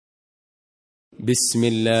بسم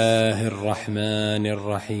الله الرحمن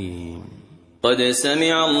الرحيم. قد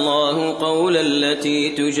سمع الله قول التي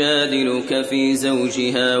تجادلك في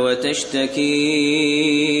زوجها وتشتكي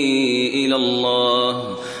إلى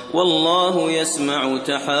الله والله يسمع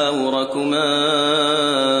تحاوركما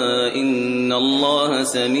إن الله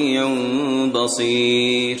سميع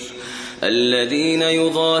بصير. الذين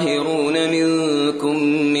يظاهرون منكم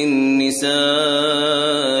من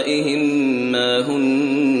نسائهم ما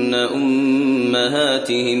هن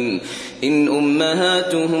أمهاتهم إن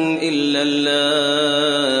أمهاتهم إلا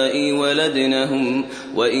اللائي ولدنهم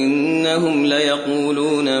وإنهم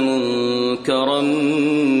ليقولون منكرا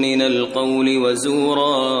من القول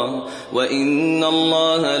وزورا وإن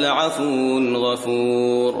الله لعفو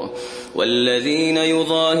غفور. والذين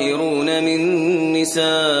يظاهرون من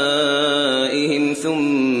نسائهم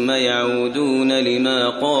ثم يعودون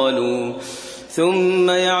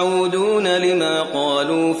لما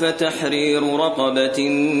قالوا فتحرير رقبة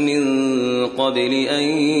من قبل أن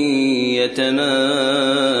يتماسا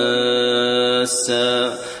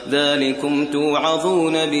ذلكم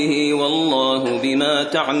توعظون به والله بما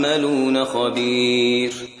تعملون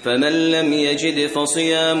خبير. فمن لم يجد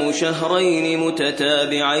فصيام شهرين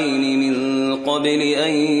متتابعين من قبل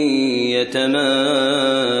أن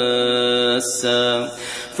يتماسا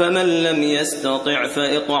فمن لم يستطع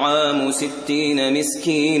فإطعام 60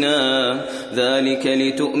 مسكينا ذلك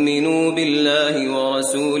لتؤمنوا بالله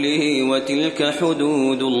ورسوله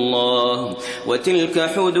وتلك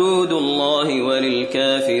حدود الله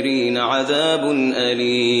وللكافرين عذاب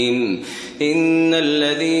أليم. إن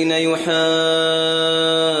الذين يحادون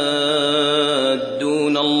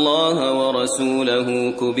الله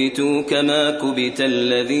ورسوله كبتوا كما كبت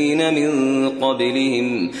الذين من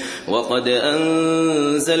قبلهم وقد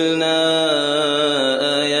أنزلنا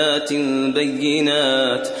آيات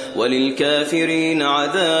بينات وللكافرين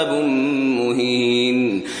عذاب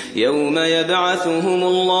مهين. يوم يبعثهم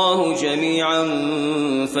الله جميعا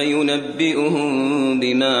فينبئهم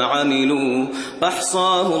بما عملوا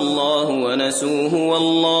أحصاه الله ونسوه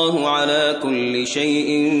والله على كل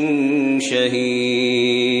شيء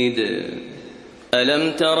شهيد.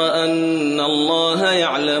 ألم تر أن الله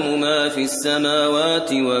يعلم ما في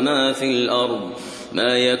السماوات وما في الأرض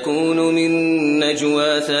ما يكون من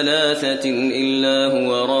نجوى 3 إلا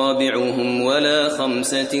هو رابعهم ولا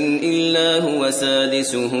 5 إلا هو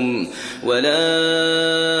سادسهم ولا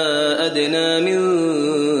أدنى من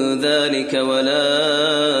ذلك ولا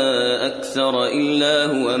أكثر إلا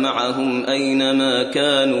هو معهم أينما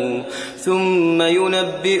كانوا ثم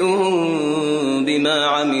ينبئهم بما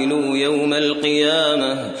عملوا يوم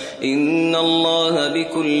القيامة إن الله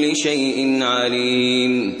بكل شيء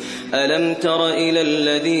عليم. ألم تر إلى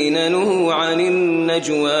الذين نهوا عن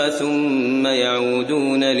النجوى ثم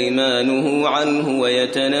يعودون لما نهوا عنه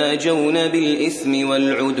ويتناجون بالإثم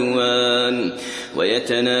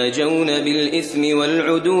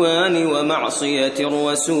ومعصية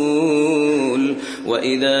الرسول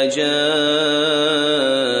وإذا جاءوك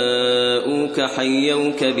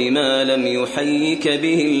حيوك بما لم يحيك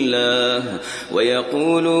به الله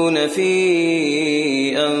ويقولون في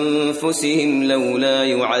أنفسهم لولا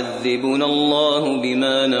يعذبنا الله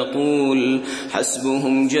بما نقول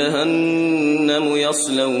حسبهم جهنم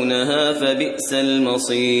يصلونها فبئس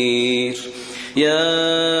المصير.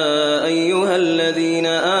 يا أيها الذين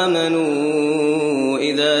آمنوا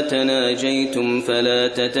إذا تناجيتم فلا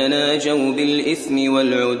تتناجوا بالإثم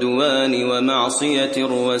والعدوان ومعصية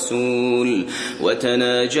الرسول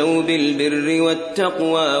وتناجوا بالبر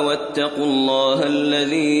والتقوى واتقوا الله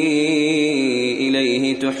الذي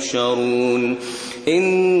إليه تحشرون.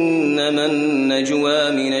 إنما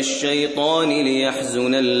النجوى من الشيطان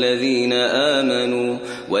ليحزن الذين آمنوا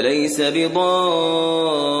وليس بضارهم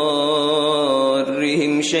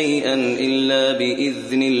شيئا إلا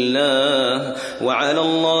بإذن الله وعلى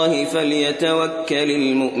الله فليتوكل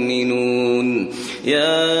المؤمنون.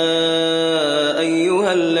 يا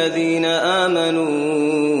أيها الذين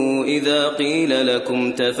آمنوا إذا قيل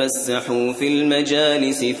لكم تفسحوا في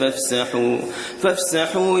المجالس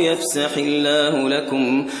فافسحوا يفسح الله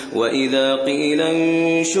لكم وإذا قيل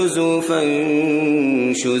انشزوا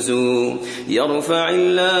فانشزوا يرفع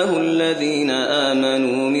الله الذين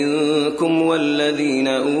آمنوا منكم والذين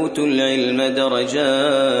أوتوا العلم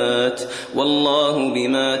درجات والله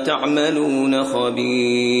بما تعملون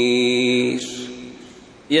خبير.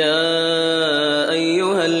 يا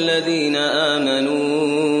أيها الذين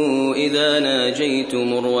آمنوا إذا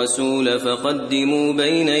ناجيتم الرسول فقدموا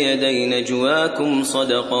بين يدي نجواكم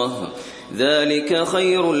صدقة ذلك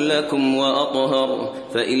خير لكم وأطهر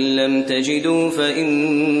فإن لم تجدوا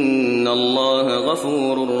فإن الله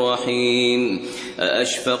غفور رحيم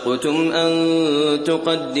أأشفقتم أن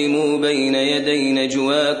تقدموا بين يدي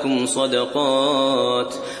نجواكم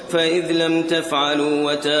صدقات فإذ لم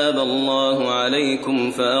تفعلوا وتاب الله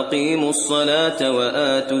عليكم فأقيموا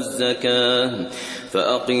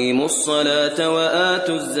الصلاة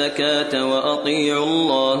وآتوا الزكاة وأطيعوا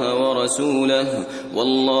الله ورسوله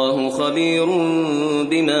والله خبير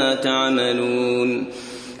بما تعملون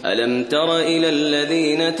ألم تر إلى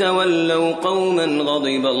الذين تولوا قوما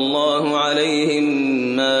غضب الله عليهم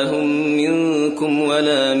ما هم منكم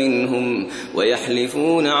ولا منهم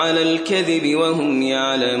ويحلفون على الكذب وهم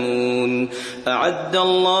يعلمون أعد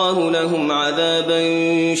الله لهم عذابا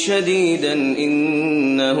شديدا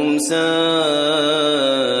إنهم ساء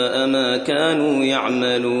ما كانوا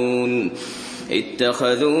يعملون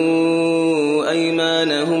اتخذوا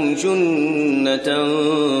أيمانهم جنة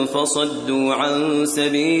فصدوا عن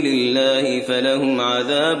سبيل الله فلهم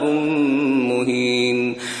عذاب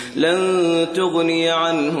مهين لن تغني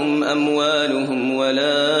عنهم أموالهم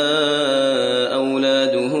ولا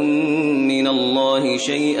أولادهم من الله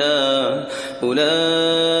شيئا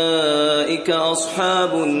أولئك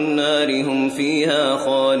أصحاب النار هم فيها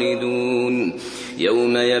خالدون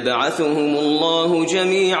يوم يبعثهم الله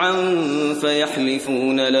جميعا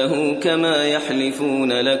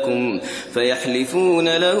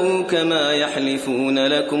فيحلفون له كما يحلفون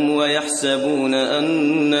لكم ويحسبون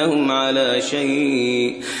أنهم على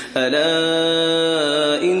شيء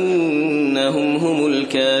ألا إنهم هم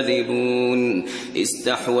الكاذبون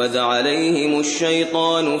استحوذ عليهم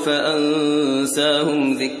الشيطان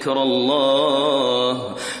فأنساهم ذكر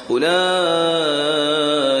الله أولئك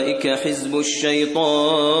حزب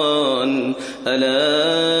الشيطان ألا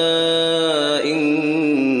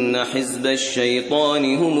إن حزب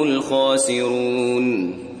الشيطان هم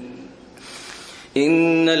الخاسرون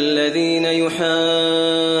إن الذين يحادون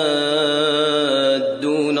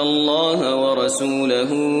الله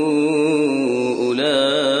ورسوله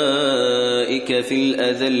أولئك في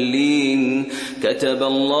الأذلين كتب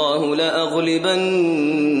الله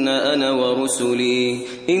لأغلبن أنا ورسلي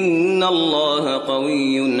إن الله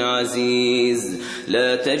قوي عزيز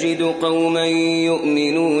لا تجد قوما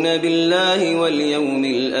يؤمنون بالله واليوم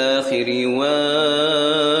الآخر يوادون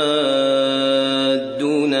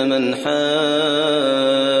من حاد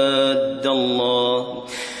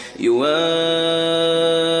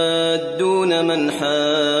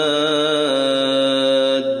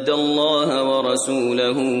الله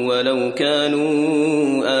ورسوله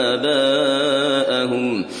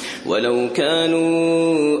ولو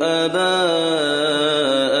كانوا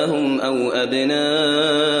آباءهم أو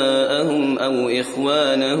أبناءهم أو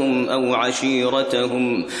إخوانهم أو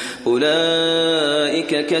عشيرتهم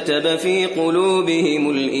أولئك كتب في قلوبهم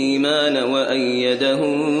الإيمان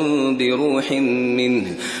وأيدهم بروح منه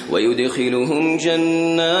ويدخلهم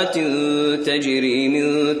جنات تجري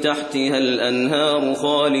من تحتها الأنهار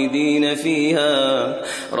خالدين فيها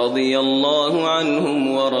رضي الله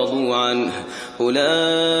عنهم ورضوا عنه أولئك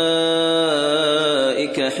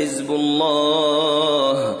حزب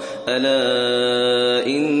الله ألا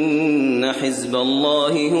إن حزب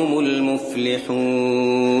الله هم المفلحون